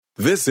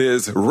This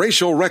is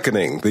Racial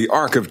Reckoning, the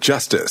Arc of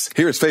Justice.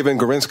 Here's Faven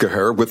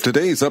Gorinska with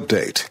today's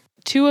update.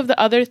 2 of the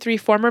other 3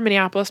 former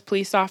Minneapolis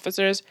police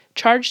officers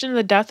charged in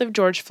the death of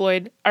George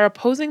Floyd are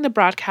opposing the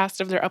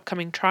broadcast of their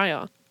upcoming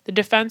trial. The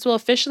defense will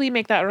officially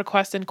make that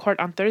request in court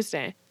on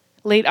Thursday.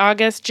 Late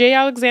August, J.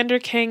 Alexander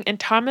King and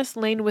Thomas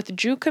Lane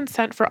withdrew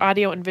consent for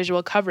audio and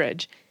visual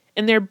coverage.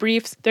 In their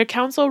briefs, their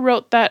counsel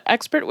wrote that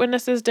expert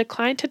witnesses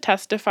declined to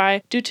testify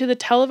due to the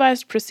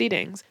televised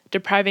proceedings,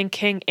 depriving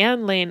King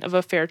and Lane of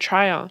a fair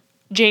trial.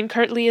 Jane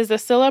Kirtley is the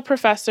Silla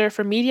Professor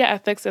for Media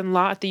Ethics and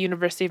Law at the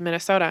University of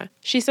Minnesota.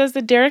 She says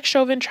the Derek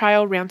Chauvin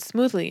trial ran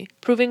smoothly,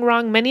 proving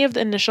wrong many of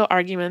the initial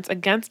arguments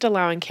against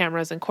allowing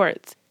cameras in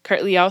courts.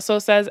 Kirtley also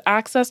says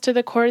access to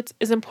the courts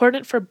is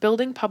important for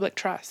building public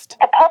trust.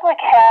 The public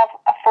have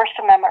a First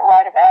Amendment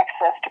right of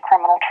access to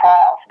criminal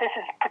trials. This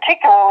is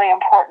particularly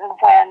important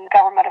when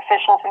government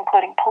officials,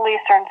 including police,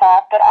 are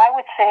involved, but I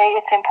would say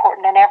it's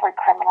important in every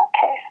criminal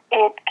case.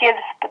 It gives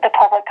the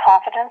public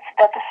confidence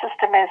that the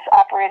system is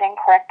operating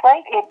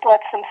correctly. It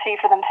lets them see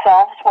for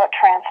themselves what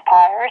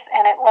transpires,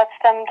 and it lets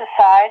them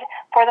decide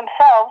for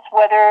themselves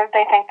whether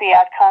they think the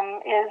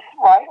outcome is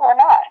right or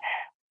not.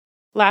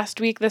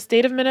 Last week, the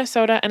state of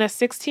Minnesota and a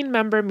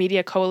 16-member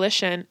media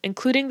coalition,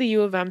 including the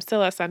U of M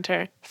Silla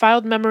Center,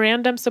 filed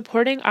memorandum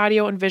supporting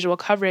audio and visual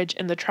coverage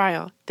in the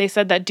trial. They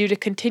said that due to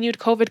continued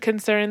COVID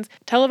concerns,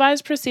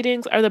 televised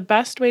proceedings are the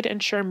best way to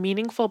ensure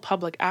meaningful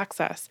public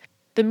access.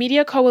 The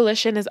media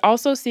coalition is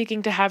also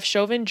seeking to have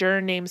Chauvin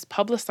juror names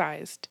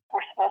publicized.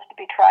 We're supposed to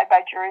be tried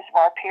by juries of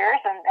our peers,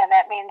 and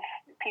that means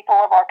people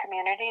of our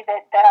community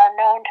that are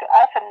known to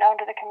us and known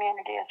to the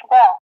community as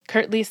well.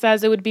 Kirtley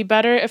says it would be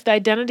better if the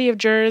identity of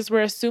jurors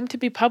were assumed to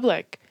be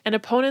public, and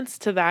opponents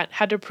to that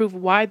had to prove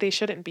why they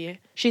shouldn't be.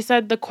 She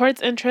said the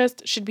court's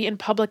interest should be in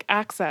public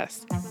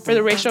access. For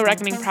the Racial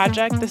Reckoning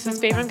Project, this is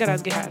Faven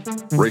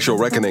Gorinska. Racial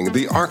Reckoning,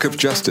 the Arc of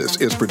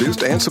Justice, is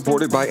produced and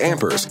supported by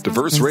Ampers,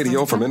 diverse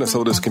radio for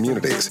Minnesota's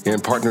communities, in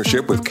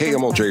partnership with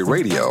KMOJ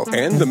Radio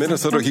and the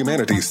Minnesota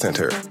Humanities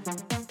Center.